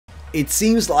It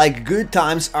seems like good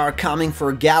times are coming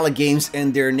for Gala Games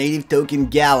and their native token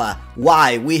Gala.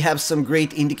 Why? We have some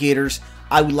great indicators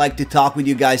I would like to talk with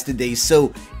you guys today.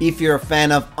 So if you're a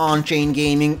fan of on-chain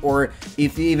gaming, or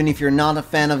even if you're not a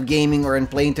fan of gaming or in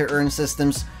playing to earn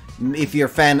systems, if you're a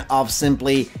fan of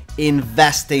simply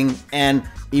investing and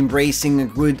embracing a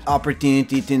good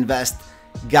opportunity to invest,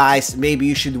 guys, maybe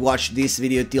you should watch this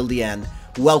video till the end.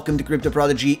 Welcome to Crypto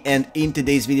Prodigy, and in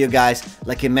today's video, guys,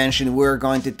 like I mentioned, we're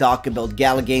going to talk about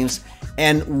Gala Games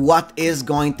and what is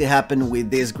going to happen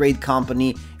with this great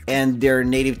company and their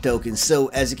native tokens. So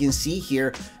as you can see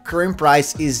here, current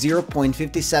price is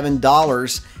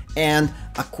 $0.57, and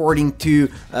according to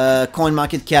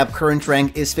CoinMarketCap, current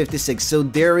rank is 56. So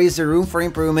there is a room for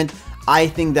improvement. I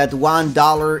think that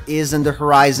 $1 is on the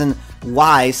horizon.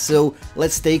 Why? So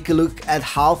let's take a look at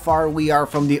how far we are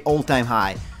from the all-time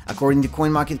high. According to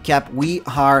CoinMarketCap, we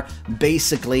are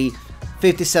basically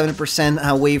 57%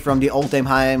 away from the all-time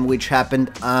high, which happened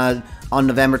on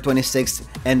November 26th,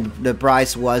 and the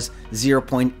price was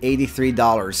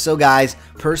 $0.83. So guys,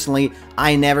 personally,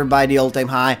 I never buy the all-time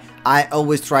high. I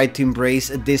always try to embrace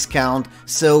a discount.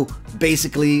 So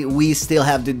basically, we still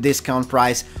have the discount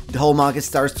price. The whole market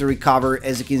starts to recover,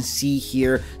 as you can see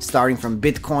here, starting from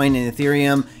Bitcoin and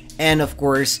Ethereum, and of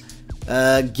course,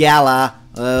 Gala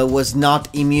was not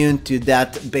immune to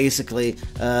that. Basically,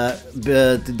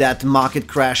 that market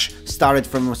crash started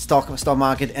from stock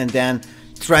market and then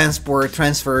transferred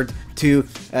to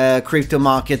crypto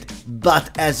market.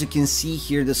 But as you can see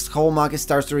here, this whole market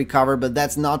starts to recover, but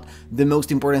that's not the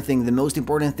most important thing. The most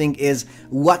important thing is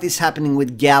what is happening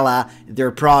with Gala,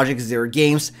 their projects, their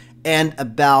games, and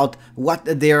about what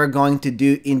they are going to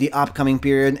do in the upcoming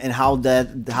period and how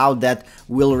that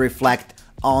will reflect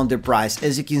on the price.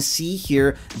 As you can see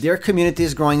here, their community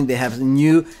is growing. They have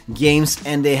new games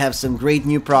and they have some great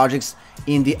new projects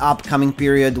in the upcoming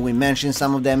period. We mentioned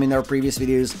some of them in our previous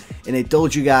videos, and I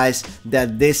told you guys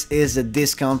that this is a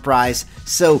discount price.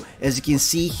 So as you can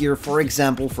see here, for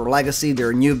example, for Legacy,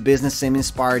 their new business sim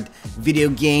inspired video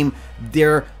game,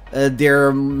 some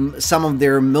of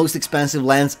their most expensive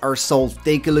lands are sold.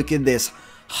 Take a look at this.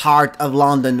 Heart of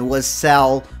London was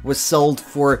sold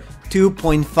for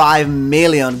 2.5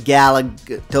 million Gala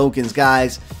tokens.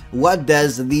 Guys, what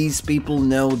does these people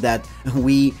know that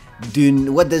we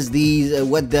do? What does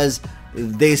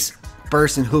this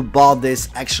person who bought this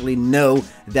actually know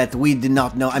that we did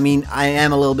not know? I mean, I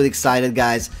am a little bit excited,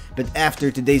 guys, but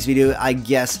after today's video, I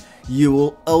guess you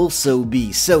will also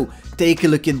be. So take a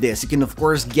look at this. You can of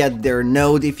course get their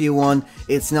node if you want.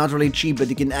 It's not really cheap, but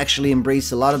you can actually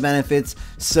embrace a lot of benefits.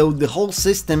 So the whole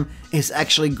system is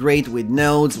actually great with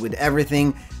nodes, with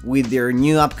everything, with their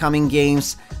new upcoming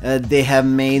games. They have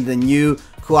made the new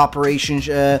cooperation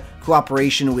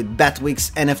with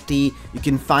Betwix NFT. You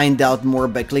can find out more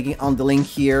by clicking on the link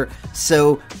here.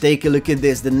 So take a look at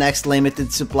this. The next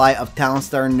limited supply of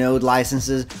Townstar node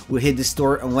licenses will hit the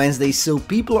store on Wednesday. So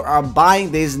people are buying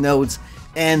these nodes,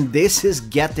 and this is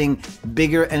getting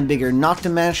bigger and bigger. Not to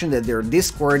mention that their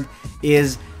Discord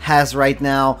has right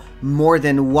now more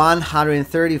than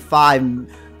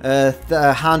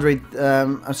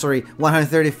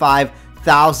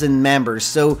 135,000 members.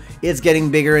 So it's getting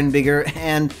bigger and bigger,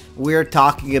 and we're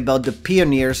talking about the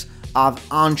pioneers of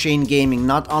on-chain gaming.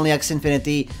 Not only X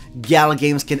Infinity, Gala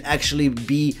Games can actually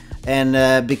be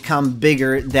and become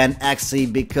bigger than Xi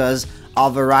because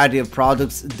of a variety of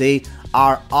products they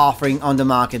are offering on the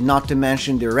market. Not to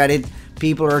mention the Reddit.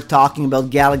 People are talking about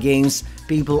Gala Games.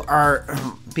 People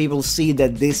see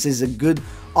that this is a good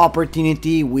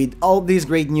opportunity with all these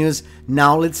great news.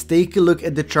 Now let's take a look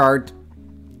at the chart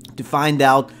to find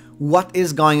out what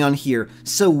is going on here.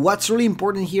 So what's really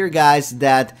important here, guys,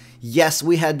 that yes,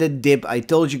 we had the dip. I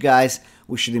told you guys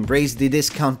we should embrace the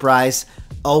discount price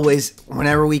always,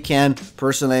 whenever we can.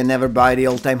 Personally, I never buy the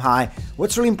all-time high.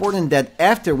 What's really important that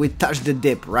after we touched the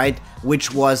dip, right,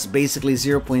 which was basically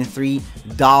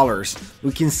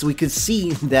 $0.3, we could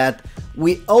see that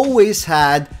we always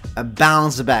had a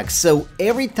bounce back. So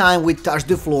every time we touched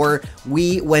the floor,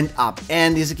 we went up,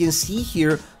 and as you can see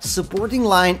here, supporting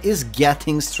line is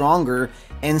getting stronger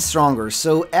and stronger.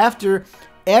 So after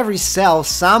every sell,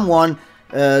 someone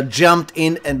jumped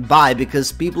in and buy,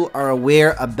 because people are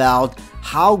aware about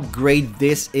how great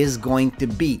this is going to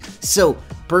be. So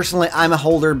personally, I'm a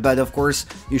holder, but of course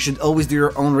you should always do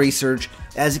your own research.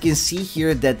 As you can see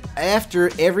here, that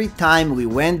after every time we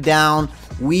went down,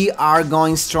 we are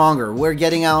going stronger. We're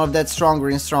getting out of that stronger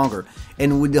and stronger,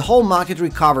 and with the whole market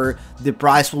recover, the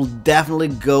price will definitely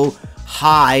go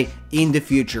high in the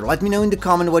future. Let me know in the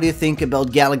comment what you think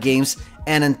about Gala Games,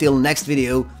 and until next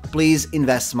video, please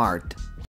invest smart.